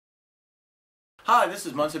Hi, this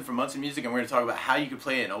is Munson from Munson Music, and we're going to talk about how you can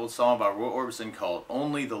play an old song by Orbison called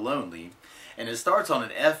Only the Lonely. And it starts on an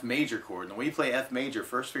F major chord. And when you play F major,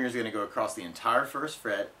 first finger is going to go across the entire first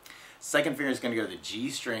fret, second finger is going to go to the G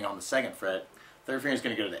string on the second fret, third finger is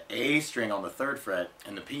going to go to the A string on the third fret,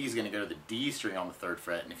 and the P is going to go to the D string on the third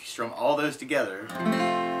fret. And if you strum all those together,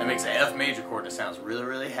 that makes an F major chord and it sounds really,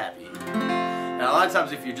 really happy. Now a lot of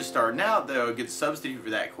times if you're just starting out though, a good substitute for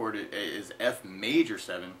that chord is F major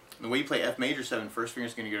 7. And the way you play F major 7, first finger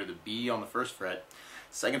is going to go to the B on the first fret,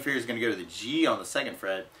 second finger is going to go to the G on the second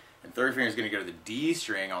fret, and third finger is going to go to the D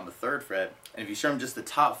string on the third fret. And if you strum just the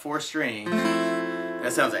top 4 strings,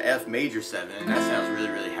 that sounds like F major 7, and that sounds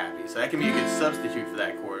really, really happy. So that can be a good substitute for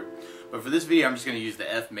that chord. But for this video, I'm just going to use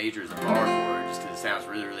the F major as a bar chord, just because it sounds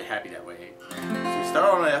really, really happy that way. So we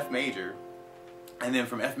start on an F major, and then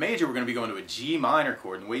from F major, we're going to be going to a G minor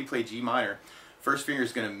chord. And the way you play G minor, first finger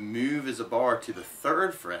is going to move as a bar to the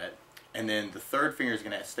 3rd fret, and then the third finger is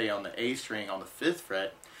going to stay on the A string on the 5th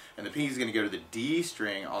fret, and the P is going to go to the D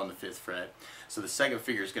string on the 5th fret. So the second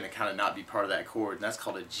finger is going to kind of not be part of that chord, and that's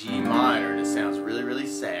called a G minor, and it sounds really, really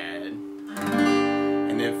sad.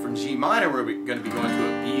 And then from G minor, we're going to be going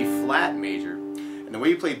to a B flat major. And the way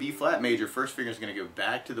you play B flat major, first finger is going to go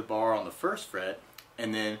back to the bar on the 1st fret,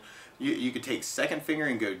 and then you could take second finger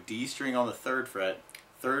and go D string on the 3rd fret,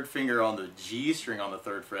 third finger on the G string on the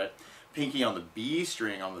 3rd fret, pinky on the B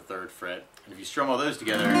string on the 3rd fret, and if you strum all those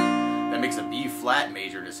together, that makes a B flat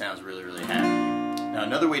major and it sounds really, really happy. Now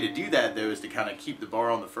another way to do that though is to kind of keep the bar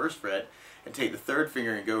on the 1st fret and take the 3rd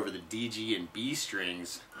finger and go over the D, G, and B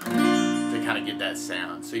strings to kind of get that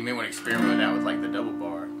sound. So you may want to experiment with that with like the double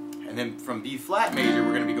bar. And then from B flat major,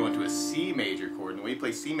 we're going to be going to a C major chord. And the way you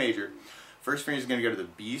play C major, first finger is going to go to the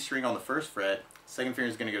B string on the 1st fret, second finger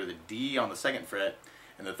is going to go to the D on the 2nd fret,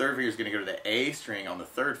 and the third finger is going to go to the A string on the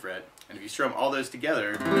 3rd fret. And if you strum all those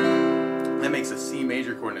together, that makes a C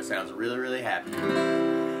major chord and it sounds really, really happy.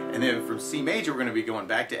 And then from C major, we're going to be going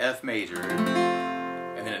back to F major,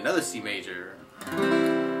 and then another C major,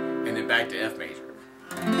 and then back to F major.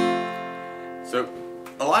 So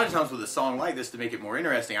a lot of times with a song like this, to make it more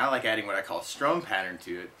interesting, I like adding what I call a strum pattern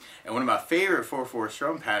to it. And one of my favorite 4/4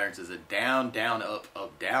 strum patterns is a down, down, up,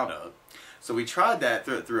 up, down, up. So we tried that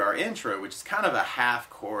through our intro, which is kind of a half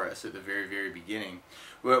chorus at the very, very beginning.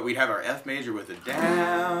 We'd have our F major with a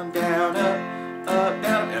down, down, up,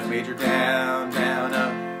 down, F major, down, down,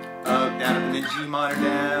 up, down, up, and then G minor,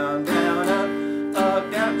 down, down,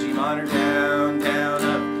 up, down, G minor, down,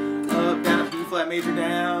 down, up, down, B flat major,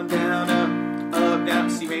 down, down, up, down,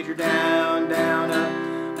 C major, down, down,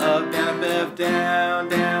 up, down, F, down,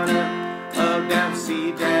 down, down,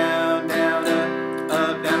 C, down, down,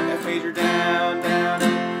 down, F major, down, down,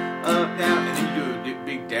 down, and then you do a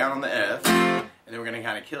big down on the F, and then we're going to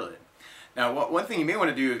kind of kill it. Now, one thing you may want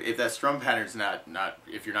to do if that strum pattern's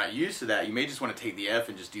if you're not used to that, you may just want to take the F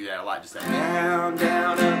and just do that a lot, just that down,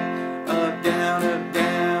 down, up, down, up,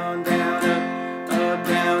 down, down, up,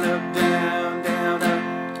 down, up, down, down,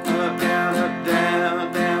 up, down, up,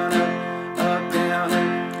 down, down, up, down,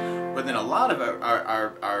 up. But then a lot of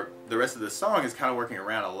the rest of the song is kind of working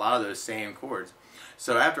around a lot of those same chords.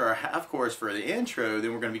 So after our half chorus for the intro,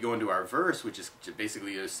 then we're going to be going to our verse, which is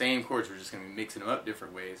basically those same chords. We're just going to be mixing them up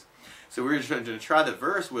different ways. So we're just going to try the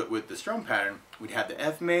verse with the strum pattern. We'd have the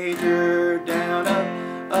F major, down,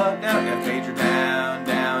 up, down, F major, down,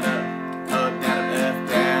 down, up, down, F,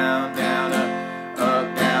 down, down,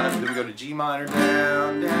 up, down, up. Then we go to G minor,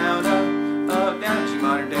 down, down, down, G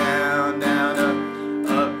minor, down, down, down,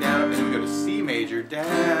 up. And then we go to C major,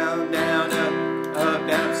 down, down,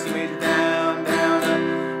 down, C major, down, down,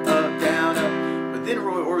 down, up. But then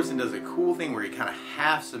Orbison does a cool thing where he kind of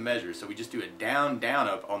halves the measure. So we just do a down, down,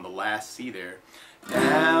 up on the last C there.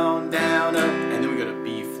 Down, down, up. And then we go to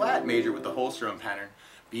B flat major with the whole strum pattern.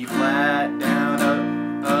 B flat, down,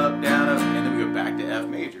 up, down, up. And then we go back to F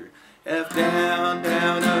major. F down,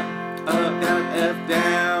 down, up, down, F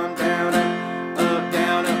down, down, up,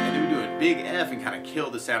 down, up. And then we do a big F and kind of kill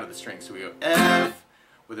the sound of the string. So we go F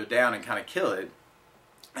with a down and kind of kill it.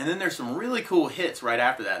 And then there's some really cool hits right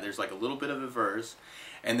after that. There's like a little bit of a verse,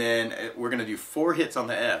 and then we're going to do 4 hits on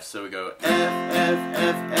the F. So we go F, F,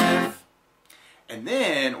 F, F, and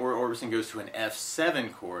then Orbison goes to an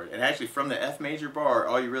F7 chord. And actually from the F major bar,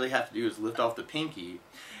 all you really have to do is lift off the pinky,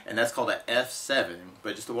 and that's called an F7.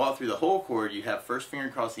 But just to walk through the whole chord, you have first finger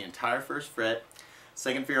across the entire 1st fret,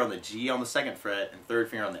 second finger on the G on the 2nd fret, and third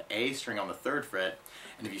finger on the A string on the 3rd fret.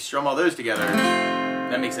 And if you strum all those together,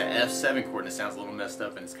 that makes an F7 chord, and it sounds a little messed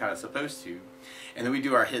up, and it's kind of supposed to. And then we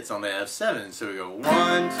do our hits on the F7, so we go 1, 2, 3,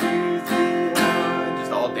 1,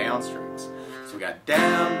 just all down strings. So we got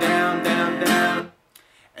down, down, down, down,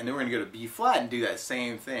 And then we're going to go to B flat and do that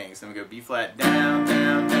same thing. So we go B flat, down,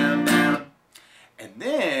 down, down, down. And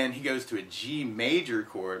then he goes to a G major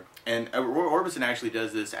chord. And Roy Orbison actually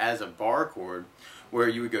does this as a bar chord, where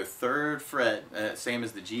you would go 3rd fret, same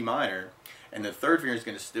as the G minor. And the 3rd finger is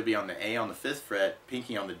going to still be on the A on the 5th fret,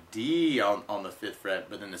 pinky on the D on the 5th fret,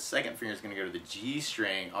 but then the 2nd finger is going to go to the G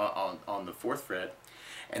string on the 4th fret.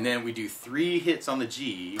 And then we do 3 hits on the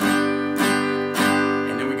G,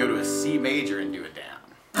 and then we go to a C major and do it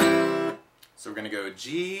down. So we're going to go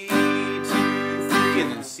G, 2, 3,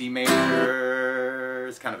 and then C major.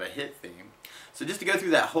 It's kind of a hit theme. So just to go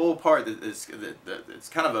through that whole part, it's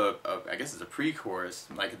kind of I guess it's a pre-chorus,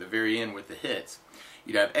 like at the very end with the hits.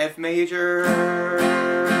 You'd have F major,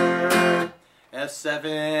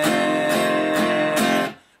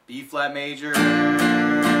 F7, B flat major,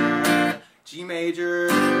 G major,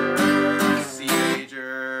 C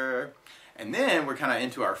major, and then we're kind of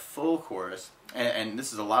into our full chorus, and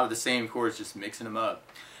this is a lot of the same chords, just mixing them up.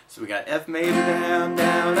 So we got F major, down,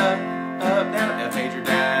 down, up, down, F major,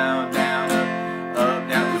 down, down, up,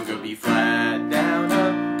 down, we'll go B flat, down,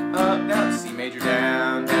 down, C major,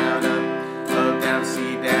 down, down, up, down,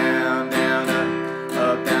 C, down, down,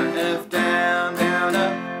 up, down, F, down, down,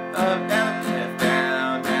 up, down, F,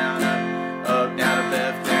 down, down, up, down,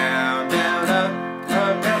 F, down, down,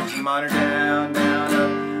 up, down, G minor, down,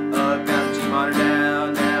 down, up, down, G minor,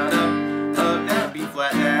 down, down, down, B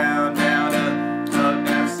flat, down, down,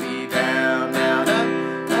 down, C, down, down, down,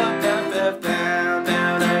 F, down,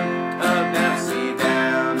 down, down, C,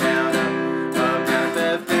 down, down, down,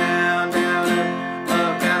 F, down, down,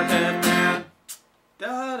 down, F, down.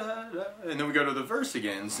 Da, da, da. And then we go to the verse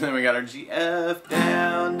again. So then we got our G, F,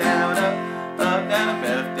 down, down, up, down,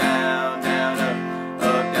 F, down, down,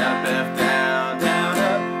 up, down, F, down, down,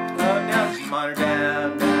 down, G minor,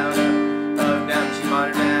 down, down, down, G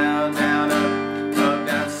minor, down, down,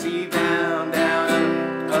 down, C, down,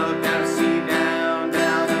 down, down, C, down,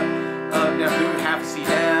 down, down, boom, half a C,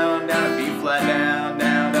 down, down, B flat, down,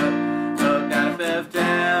 down, down, F,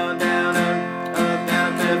 down, down,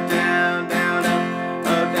 down, F, down, down,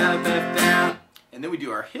 down, F, down. And then we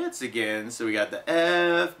do our hits again. So we got the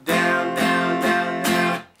F, down, down, down,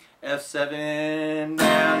 down, F7, down,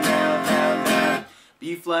 down, down, down,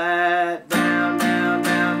 B flat, down, down,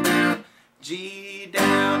 down, down, G,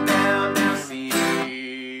 down, down, down, C.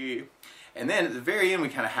 And then at the very end we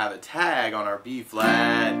kind of have a tag on our B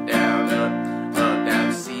flat, down, up,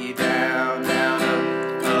 down, C, down, down,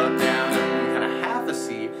 up, down, up. We kind of half a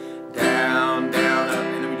C, down, down, up,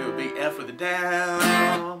 and then we do a big F with a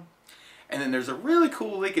down. And then there's a really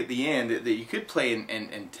cool lick at the end that you could play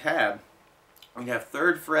in tab. We have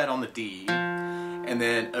 3rd fret on the D, and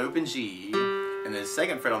then open G, and then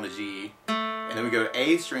 2nd fret on the G, and then we go to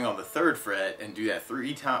A string on the 3rd fret and do that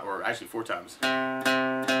 3 times, or actually 4 times.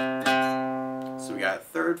 So we got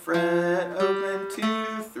 3rd fret, open,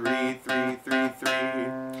 2, 3, 3, 3, 3.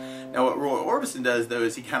 Now what Roy Orbison does though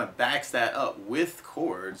is he kind of backs that up with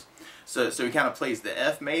chords. So he kind of plays the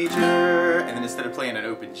F major, and then instead of playing an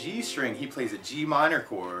open G string, he plays a G minor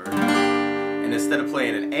chord. And instead of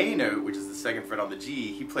playing an A note, which is the 2nd fret on the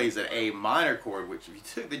G, he plays an A minor chord, which if you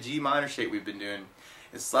took the G minor shape we've been doing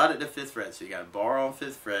and slide it to 5th fret, so you got a bar on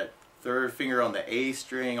 5th fret, 3rd finger on the A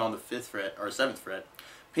string on the 5th fret, or 7th fret,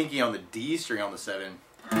 pinky on the D string on the 7,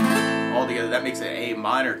 all together, that makes an A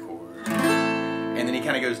minor chord. And then he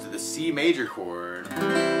kind of goes to the C major chord,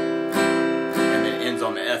 and then ends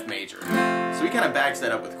on the F major. So he kind of backs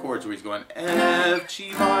that up with chords where he's going F,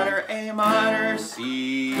 G minor, A minor,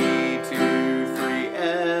 C, 2, 3,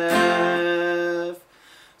 F.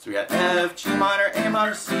 So we got F, G minor, A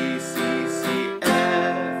minor, C, C, C,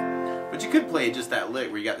 F. But you could play just that lick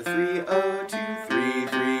where you got the 3, 0, 2, 3,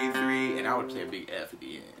 3, 3, and I would play a big F at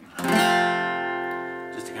the end.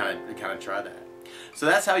 Just to kind of try that. So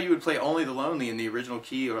that's how you would play Only the Lonely in the original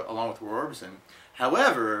key along with Roy Orbison.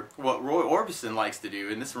 However, what Roy Orbison likes to do,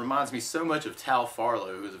 and this reminds me so much of Tal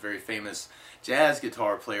Farlow, who was a very famous jazz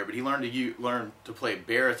guitar player, but he learned to play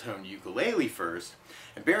baritone ukulele first.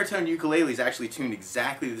 And baritone ukulele is actually tuned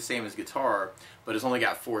exactly the same as guitar, but it's only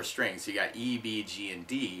got 4 strings. So you got E, B, G, and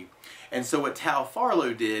D. And so what Tal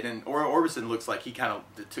Farlow did, and Orbison looks like he kind of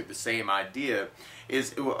took the same idea,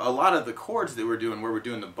 is a lot of the chords that we're doing, where we're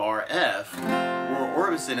doing the bar F, where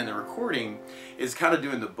Orbison in the recording is kind of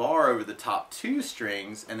doing the bar over the top 2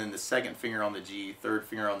 strings, and then the 2nd finger on the G, 3rd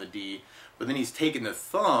finger on the D, but then he's taking the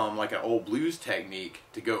thumb, like an old blues technique,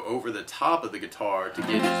 to go over the top of the guitar to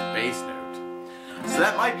get his bass note. So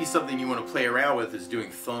that might be something you want to play around with, is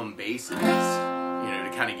doing thumb basses, you know,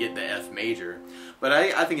 to kind of get the F major. But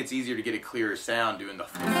I think it's easier to get a clearer sound doing the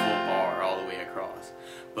full bar all the way across.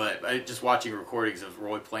 But just watching recordings of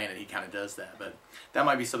Roy playing it, he kind of does that. But that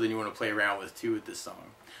might be something you want to play around with too with this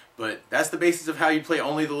song. But that's the basis of how you play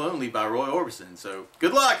Only the Lonely by Roy Orbison. So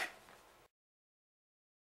good luck!